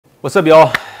What's up,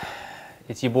 y'all?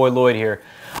 It's your boy Lloyd here.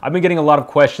 I've been getting a lot of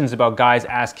questions about guys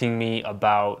asking me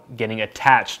about getting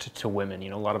attached to women.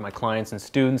 You know, a lot of my clients and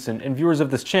students and viewers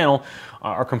of this channel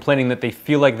are complaining that they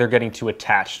feel like they're getting too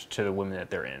attached to the women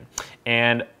that they're in.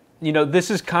 And, you know,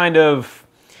 this is kind of...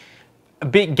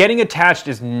 Getting attached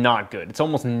is not good. It's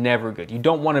almost never good. You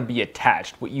don't want to be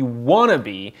attached. What you want to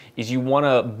be is you want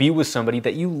to be with somebody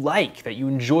that you like, that you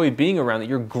enjoy being around, that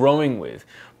you're growing with.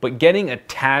 But getting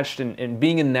attached and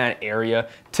being in that area,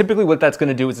 typically what that's going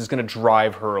to do is it's going to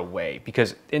drive her away.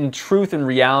 Because in truth and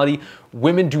reality,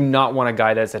 women do not want a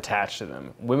guy that's attached to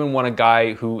them. Women want a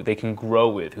guy who they can grow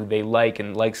with, who they like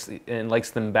and likes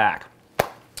them back.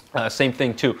 Same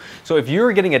thing too. So if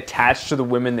you're getting attached to the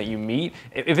women that you meet,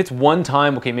 if it's one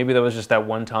time, okay, maybe that was just that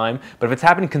one time, but if it's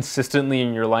happened consistently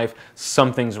in your life,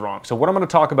 something's wrong. So what I'm going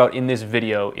to talk about in this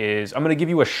video is I'm going to give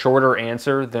you a shorter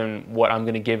answer than what I'm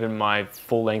going to give in my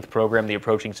full-length program, The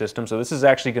Approaching System. So this is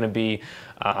actually going to be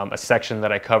a section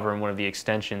that I cover in one of the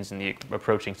extensions in the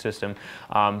Approaching System,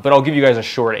 but I'll give you guys a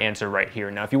short answer right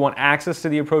here. Now, if you want access to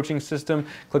the Approaching System,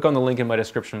 click on the link in my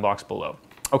description box below.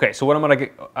 Okay, so what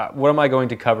am I going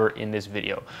to cover in this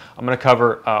video? I'm going to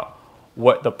cover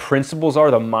what the principles are,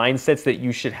 the mindsets that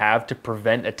you should have to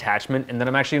prevent attachment, and then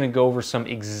I'm actually going to go over some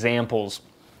examples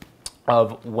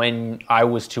of when I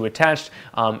was too attached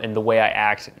and the way I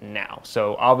act now.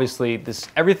 So obviously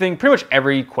pretty much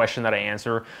every question that I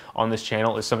answer on this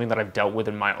channel is something that I've dealt with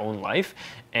in my own life,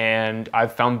 and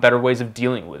I've found better ways of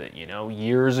dealing with it. You know,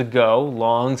 years ago,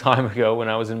 long time ago, when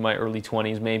I was in my early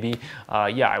 20s maybe,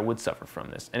 yeah, I would suffer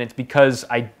from this. And it's because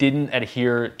I didn't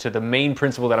adhere to the main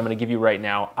principle that I'm going to give you right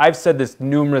now. I've said this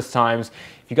numerous times.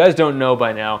 If you guys don't know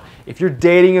by now, if you're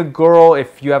dating a girl,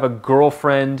 if you have a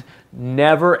girlfriend,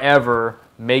 never ever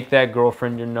make that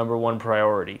girlfriend your #1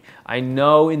 priority. I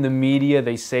know in the media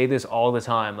they say this all the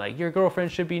time, like your girlfriend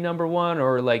should be #1,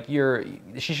 or like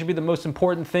she should be the most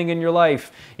important thing in your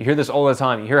life. You hear this all the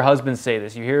time. You hear husbands say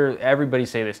this. You hear everybody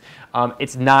say this.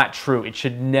 It's not true. It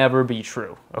should never be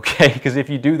true, okay? Because if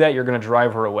you do that, you're going to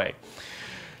drive her away.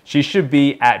 She should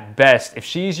be, at best, if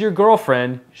she's your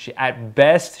girlfriend, at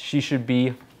best she should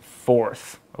be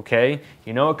 4th, okay?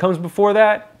 You know what comes before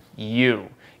that? You.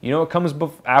 You know what comes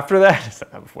after that? It's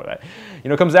not before that. You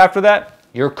know what comes after that?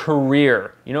 Your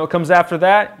career. You know what comes after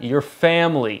that? Your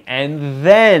family. And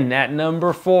then at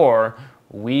 #4,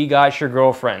 we got your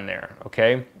girlfriend there,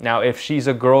 okay? Now, if she's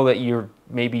a girl that you're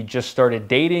maybe just started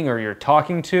dating or you're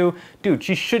talking to, dude,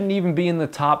 she shouldn't even be in the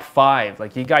top 5.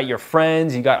 Like, you got your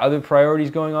friends, you got other priorities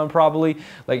going on probably.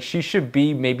 Like, she should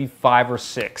be maybe 5 or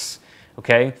 6,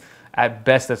 okay? At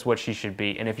best, that's what she should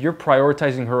be. And if you're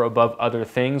prioritizing her above other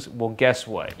things, well, guess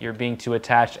what? You're being too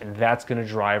attached, and that's going to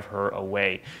drive her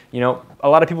away. You know, a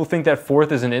lot of people think that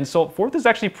 4th is an insult. 4th is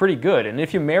actually pretty good. And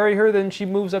if you marry her, then she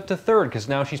moves up to 3rd, because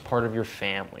now she's part of your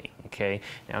family, okay?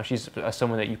 Now she's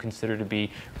someone that you consider to be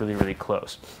really, really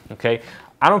close, okay?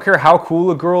 I don't care how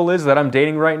cool a girl is that I'm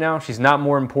dating right now. She's not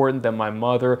more important than my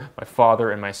mother, my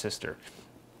father, and my sister.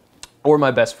 Or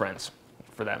my best friends,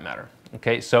 for that matter.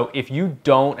 Okay, so if you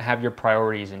don't have your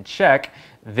priorities in check,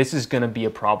 this is going to be a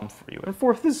problem for you. And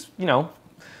 4th is, you know,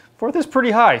 4th is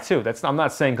pretty high too. I'm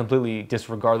not saying completely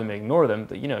disregard them and ignore them,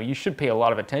 but you know, you should pay a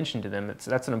lot of attention to them.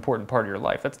 That's an important part of your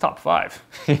life. That's top 5.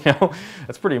 You know,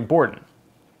 that's pretty important.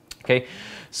 Okay,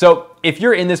 so if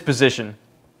you're in this position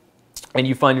and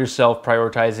you find yourself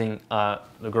prioritizing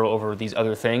the girl over these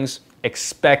other things,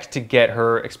 expect to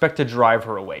drive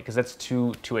her away, because that's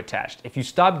too attached. If you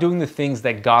stop doing the things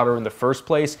that got her in the first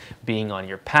place, being on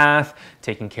your path,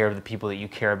 taking care of the people that you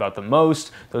care about the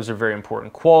most, those are very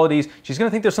important qualities, she's going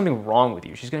to think there's something wrong with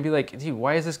you. She's going to be like, dude,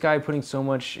 why is this guy putting so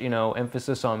much, you know,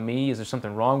 emphasis on me? Is there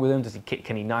something wrong with him?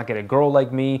 Can he not get a girl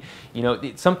like me? You know,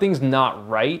 something's not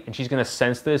right, and she's going to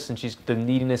sense this, and the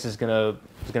neediness is going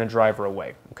to drive her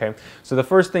away, okay? So the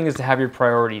first thing is to have your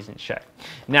priorities in check.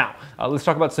 Now, let's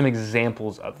talk about some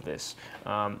examples of this.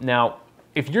 Now,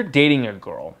 if you're dating a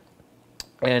girl,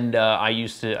 and I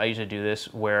used to do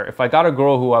this, where if I got a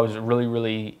girl who I was really,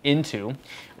 really into,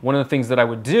 one of the things that I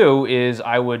would do is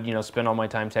I would, you know, spend all my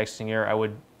time texting her. I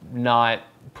would not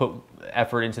put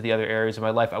effort into the other areas of my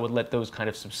life. I would let those kind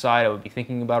of subside. I would be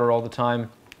thinking about her all the time.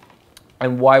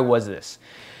 And why was this?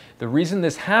 The reason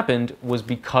this happened was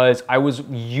because I was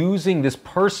using this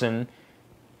person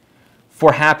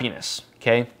for happiness,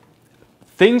 okay?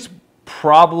 Things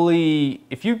probably,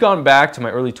 if you've gone back to my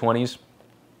early 20s,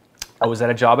 I was at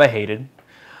a job I hated.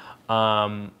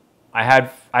 I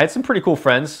had some pretty cool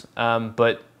friends,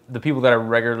 but the people that I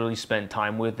regularly spent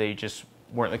time with, they just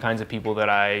weren't the kinds of people that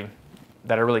I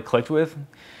really clicked with.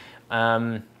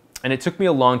 And it took me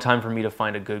a long time for me to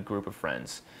find a good group of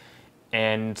friends.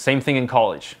 And same thing in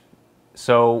college.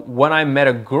 So when I met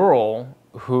a girl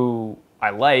who I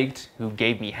liked, who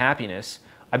gave me happiness,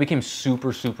 I became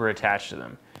super, super attached to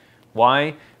them.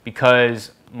 Why?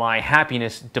 Because my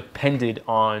happiness depended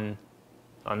on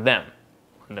them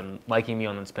liking me,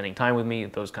 on them spending time with me,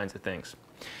 those kinds of things.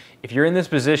 If you're in this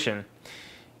position,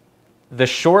 the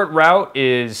short route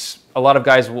is, a lot of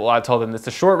guys will, I tell them this,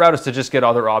 the short route is to just get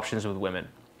other options with women.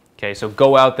 Okay, so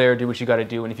go out there, do what you got to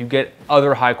do, and if you get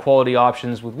other high quality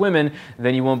options with women,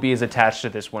 then you won't be as attached to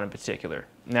this one in particular.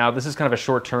 Now, this is kind of a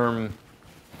short-term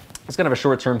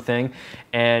thing,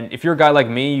 and if you're a guy like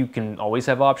me, you can always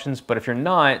have options, but if you're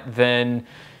not, then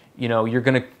you're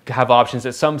going to have options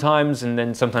at sometimes, and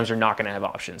then sometimes you're not going to have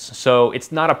options. So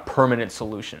it's not a permanent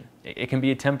solution. It can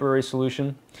be a temporary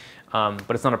solution,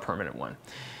 but it's not a permanent one.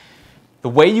 The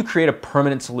way you create a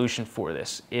permanent solution for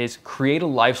this is create a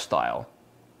lifestyle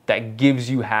that gives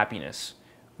you happiness,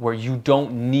 where you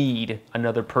don't need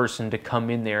another person to come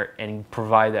in there and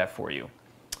provide that for you.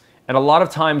 And a lot of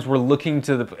times we're looking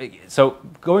to so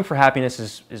going for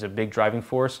happiness is a big driving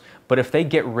force, but if they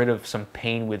get rid of some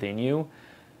pain within you,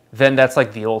 then that's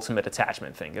like the ultimate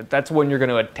attachment thing. That's when you're going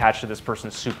to attach to this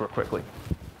person super quickly.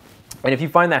 And if you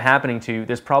find that happening to you,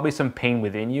 there's probably some pain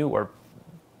within you, or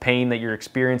pain that you're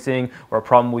experiencing, or a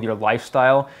problem with your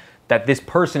lifestyle that this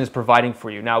person is providing for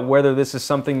you. Now, whether this is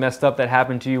something messed up that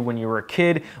happened to you when you were a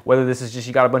kid, whether this is just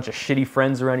you got a bunch of shitty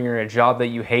friends around, you're in a job that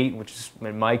you hate, which is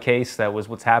in my case, that was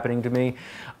what's happening to me,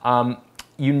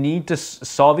 you need to,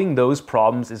 solving those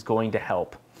problems is going to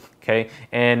help, okay?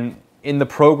 And in the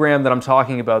program that I'm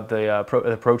talking about, the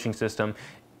approaching system,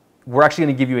 we're actually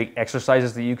going to give you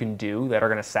exercises that you can do that are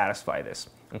going to satisfy this,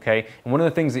 okay? And one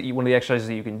of the exercises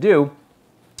that you can do,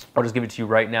 I'll just give it to you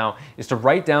right now, is to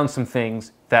write down some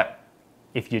things that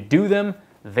if you do them,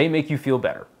 they make you feel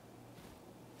better.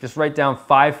 Just write down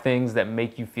 5 things that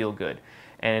make you feel good.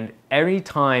 And any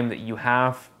time that you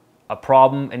have a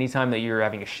problem, anytime that you're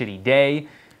having a shitty day,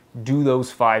 do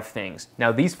those 5 things.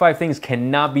 Now, these 5 things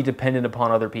cannot be dependent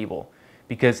upon other people,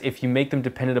 because if you make them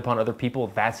dependent upon other people,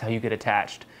 that's how you get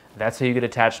attached. That's how you get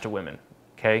attached to women,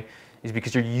 okay? Is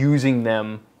because you're using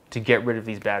them to get rid of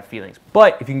these bad feelings.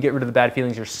 But if you can get rid of the bad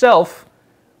feelings yourself,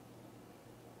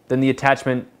 then the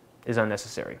attachment is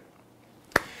unnecessary.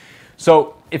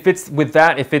 So if it's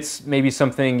maybe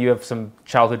something, you have some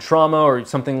childhood trauma or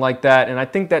something like that, and I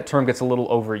think that term gets a little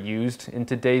overused in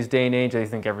today's day and age. I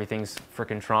think everything's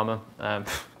freaking trauma.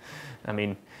 I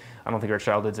mean, I don't think our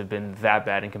childhoods have been that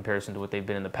bad in comparison to what they've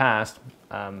been in the past,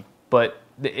 but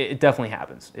it definitely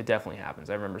happens. It definitely happens.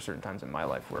 I remember certain times in my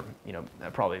life where,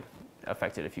 that probably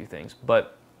affected a few things.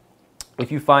 But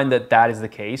if you find that that is the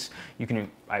case,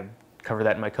 I cover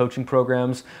that in my coaching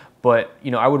programs, but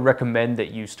I would recommend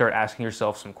that you start asking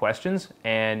yourself some questions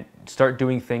and start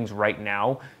doing things right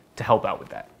now to help out with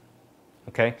that.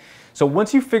 Okay? So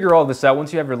once you figure all this out,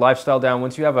 once you have your lifestyle down,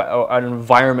 once you have an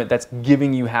environment that's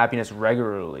giving you happiness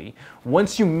regularly,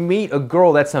 once you meet a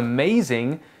girl that's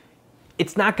amazing,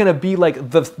 it's not going to be like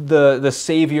the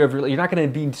savior of your life. You're not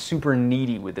going to be super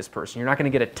needy with this person. You're not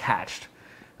going to get attached.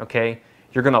 Okay?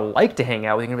 You're going to like to hang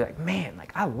out with her. You're going to be like, man,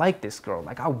 like I like this girl.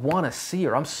 Like I want to see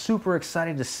her. I'm super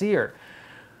excited to see her.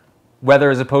 Whether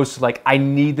as opposed to like, I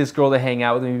need this girl to hang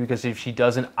out with me because if she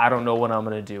doesn't, I don't know what I'm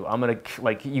going to do. I'm going to,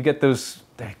 like, you get those,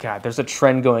 God, there's a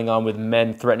trend going on with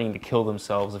men threatening to kill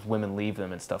themselves if women leave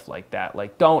them and stuff like that.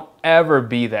 Like, don't ever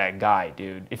be that guy,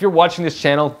 dude. If you're watching this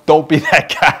channel, don't be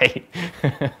that guy.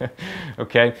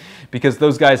 Okay? Because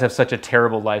those guys have such a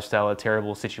terrible lifestyle, a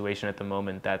terrible situation at the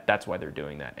moment that's why they're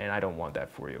doing that. And I don't want that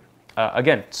for you.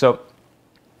 Again, so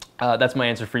that's my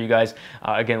answer for you guys.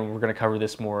 Again, we're going to cover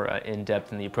this more in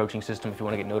depth in the approaching system. If you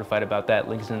want to get notified about that,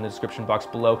 links in the description box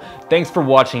below. Thanks for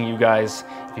watching, you guys.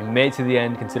 If you made it to the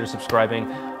end, consider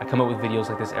subscribing. I come up with videos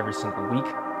like this every single week.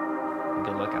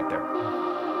 Good luck out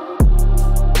there.